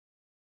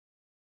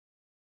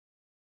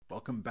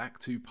Welcome back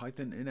to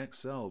Python in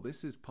Excel.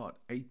 This is part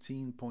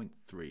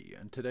 18.3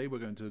 and today we're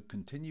going to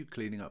continue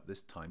cleaning up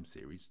this time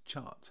series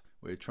chart.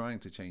 We're trying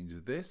to change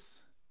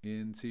this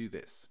into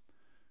this.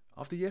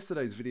 After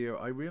yesterday's video,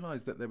 I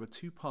realized that there were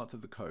two parts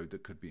of the code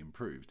that could be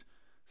improved.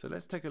 So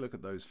let's take a look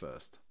at those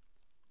first.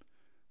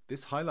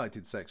 This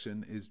highlighted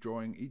section is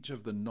drawing each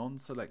of the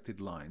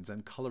non-selected lines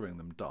and coloring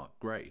them dark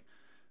gray.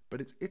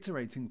 But it's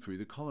iterating through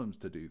the columns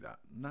to do that.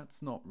 And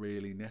that's not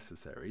really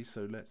necessary,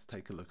 so let's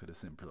take a look at a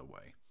simpler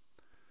way.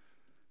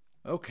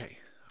 Okay,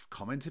 I've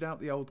commented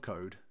out the old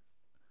code.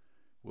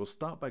 We'll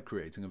start by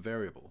creating a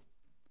variable.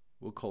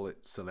 We'll call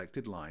it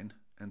selected line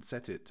and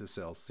set it to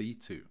cell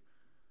C2.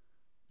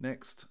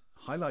 Next,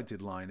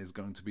 highlighted line is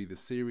going to be the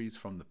series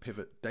from the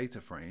pivot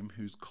data frame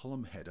whose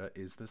column header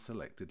is the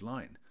selected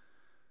line.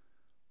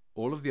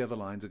 All of the other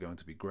lines are going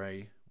to be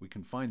gray. We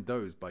can find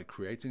those by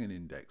creating an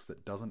index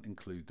that doesn't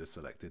include the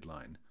selected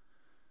line.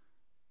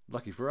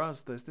 Lucky for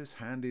us, there's this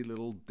handy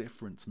little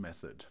difference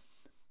method.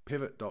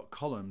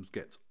 Pivot.columns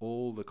gets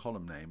all the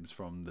column names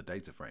from the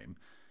data frame.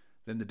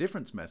 Then the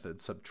difference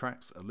method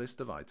subtracts a list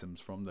of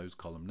items from those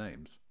column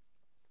names.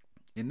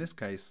 In this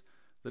case,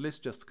 the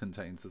list just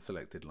contains the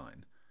selected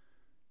line.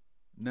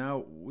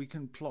 Now we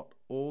can plot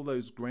all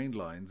those grained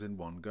lines in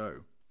one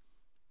go.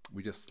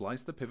 We just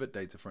slice the pivot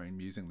data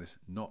frame using this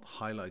not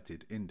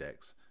highlighted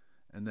index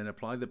and then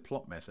apply the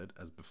plot method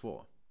as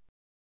before.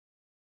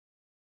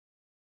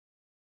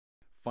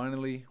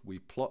 Finally, we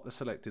plot the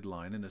selected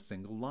line in a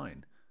single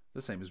line,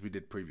 the same as we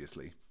did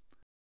previously.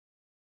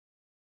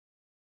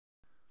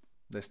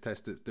 Let's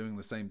test it's doing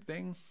the same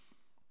thing.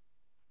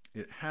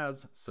 It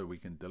has, so we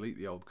can delete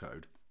the old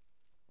code.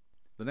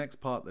 The next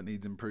part that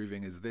needs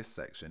improving is this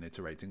section,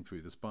 iterating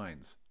through the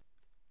spines.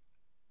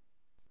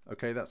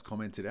 Okay, that's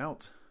commented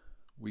out.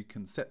 We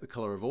can set the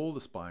color of all the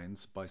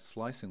spines by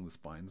slicing the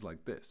spines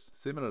like this.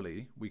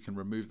 Similarly, we can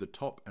remove the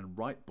top and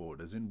right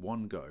borders in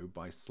one go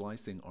by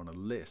slicing on a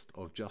list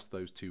of just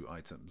those two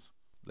items.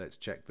 Let's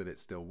check that it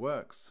still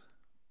works.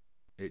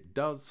 It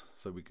does,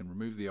 so we can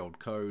remove the old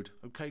code.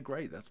 Okay,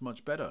 great, that's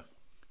much better.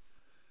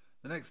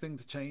 The next thing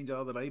to change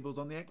are the labels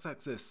on the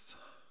x-axis.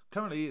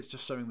 Currently, it's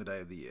just showing the day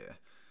of the year.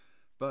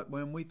 But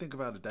when we think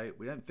about a date,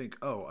 we don't think,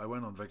 oh, I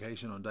went on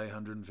vacation on day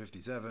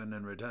 157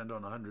 and returned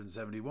on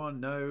 171.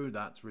 No,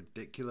 that's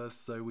ridiculous.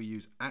 So we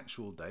use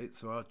actual dates,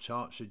 so our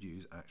chart should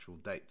use actual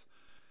dates.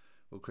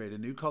 We'll create a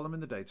new column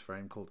in the data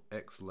frame called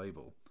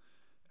xLabel,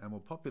 and we'll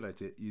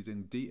populate it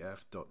using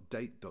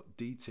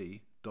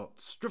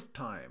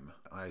df.date.dt.strufttime.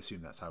 I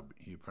assume that's how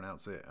you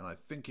pronounce it, and I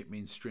think it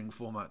means string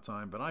format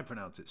time, but I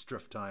pronounce it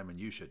strufttime, and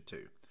you should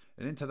too.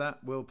 And into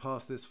that, we'll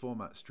pass this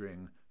format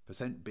string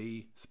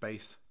 %b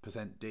space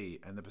 %d,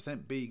 and the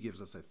 %b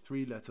gives us a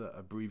 3-letter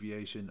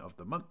abbreviation of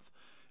the month,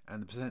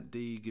 and the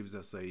 %d gives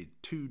us a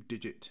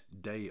 2-digit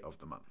day of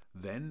the month.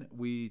 Then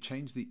we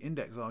change the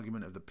index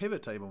argument of the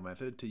pivot table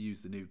method to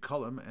use the new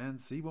column and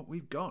see what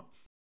we've got.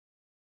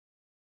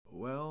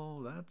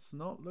 Well, that's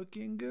not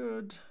looking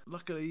good.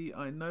 Luckily,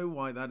 I know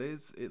why that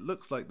is. It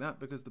looks like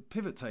that because the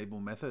pivot table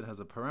method has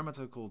a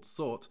parameter called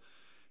sort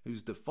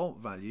whose default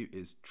value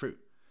is true.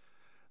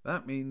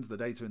 That means the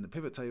data in the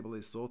pivot table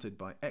is sorted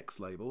by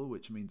xLabel,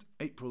 which means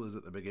April is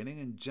at the beginning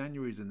and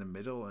January is in the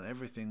middle and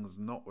everything's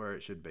not where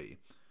it should be.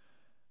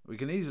 We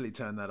can easily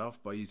turn that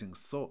off by using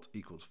sort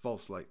equals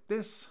false like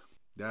this.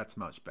 That's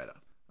much better.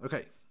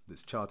 Okay,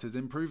 this chart is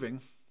improving,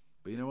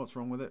 but you know what's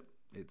wrong with it?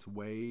 It's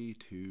way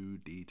too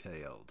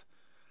detailed.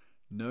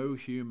 No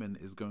human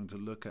is going to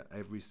look at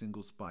every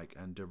single spike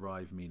and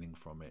derive meaning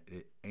from it.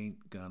 It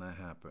ain't gonna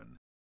happen.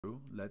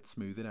 So let's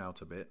smooth it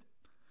out a bit.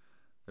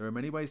 There are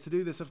many ways to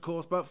do this, of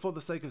course, but for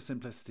the sake of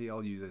simplicity,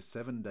 I'll use a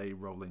 7-day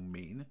rolling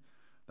mean.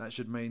 That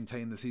should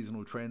maintain the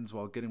seasonal trends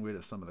while getting rid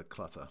of some of the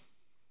clutter.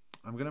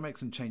 I'm going to make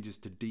some changes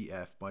to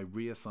df by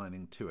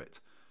reassigning to it.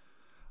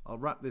 I'll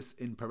wrap this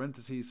in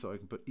parentheses so I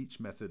can put each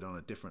method on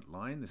a different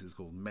line. This is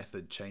called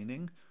method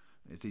chaining.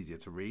 It's easier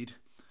to read.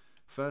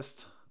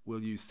 First,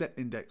 we'll use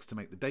setIndex to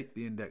make the date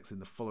the index in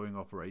the following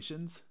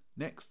operations.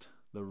 Next,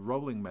 the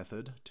rolling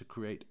method to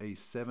create a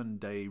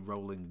 7-day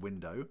rolling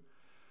window.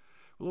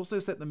 We'll also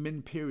set the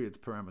min periods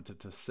parameter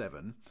to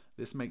 7.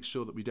 This makes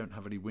sure that we don't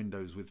have any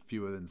windows with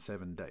fewer than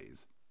 7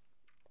 days.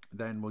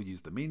 Then we'll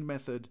use the mean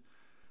method.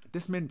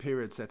 This min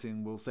period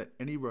setting will set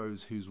any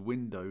rows whose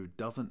window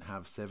doesn't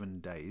have 7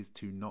 days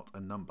to not a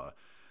number.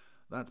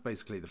 That's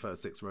basically the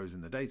first 6 rows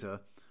in the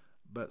data,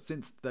 but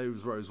since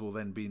those rows will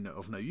then be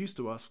of no use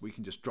to us, we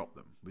can just drop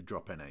them. We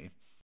drop NA.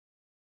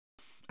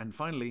 And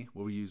finally,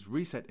 we'll use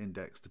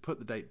resetIndex to put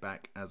the date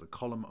back as a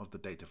column of the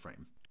data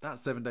frame. That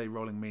 7-day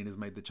rolling mean has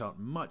made the chart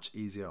much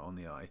easier on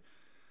the eye.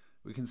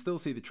 We can still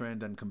see the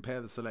trend and compare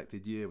the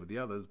selected year with the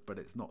others, but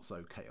it's not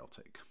so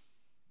chaotic.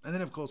 And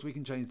then of course we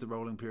can change the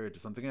rolling period to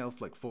something else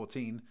like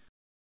 14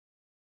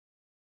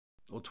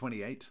 or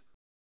 28.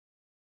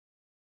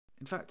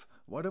 In fact,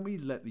 why don't we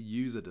let the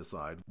user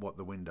decide what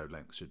the window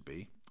length should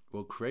be?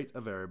 We'll create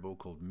a variable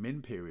called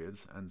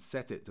minPeriods and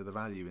set it to the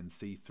value in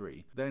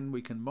C3. Then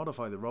we can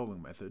modify the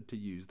rolling method to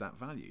use that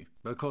value.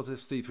 But of course if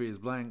C3 is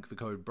blank, the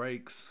code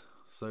breaks.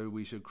 so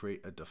we should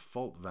create a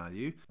default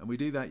value, and we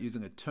do that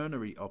using a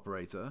ternary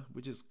operator,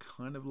 which is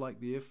kind of like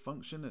the if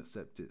function,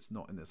 except it's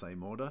not in the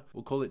same order.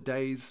 We'll call it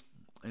days,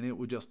 and it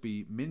will just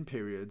be min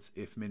periods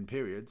if min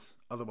periods,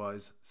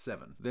 otherwise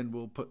 7. Then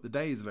we'll put the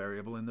days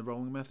variable in the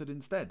rolling method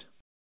instead.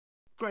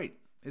 Great,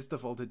 it's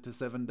defaulted to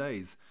 7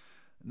 days.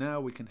 Now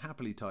we can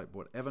happily type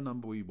whatever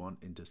number we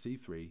want into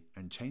C3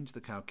 and change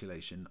the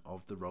calculation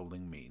of the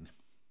rolling mean.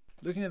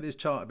 Looking at this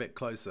chart a bit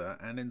closer,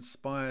 and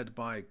inspired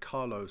by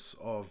Carlos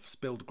of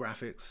Spilled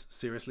Graphics,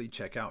 seriously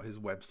check out his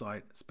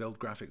website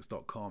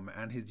spilledgraphics.com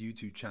and his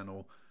YouTube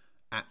channel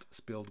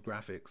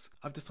 @spilledgraphics,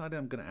 I've decided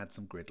I'm going to add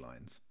some grid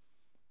lines.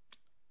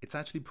 It's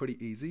actually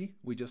pretty easy.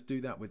 We just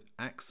do that with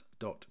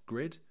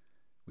ax.grid.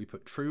 We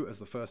put true as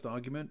the first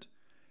argument,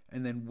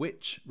 and then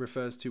which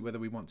refers to whether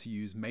we want to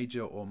use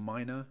major or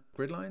minor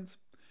grid lines,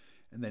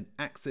 and then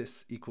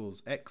axis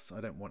equals x, I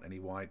don't want any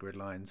y grid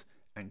lines,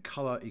 and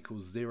color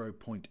equals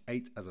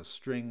 0.8 as a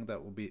string.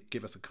 That will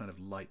give us a kind of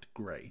light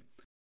gray.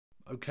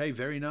 Okay,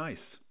 very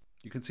nice.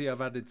 You can see I've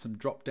added some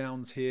drop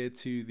downs here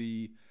to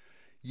the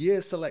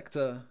year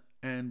selector,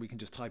 and we can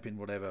just type in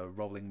whatever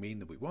rolling mean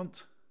that we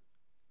want.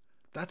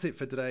 That's it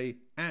for today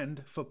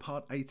and for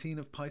part 18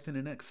 of Python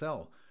in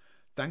Excel.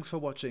 Thanks for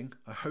watching.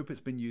 I hope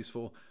it's been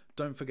useful.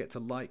 Don't forget to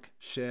like,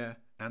 share,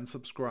 and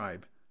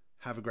subscribe.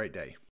 Have a great day.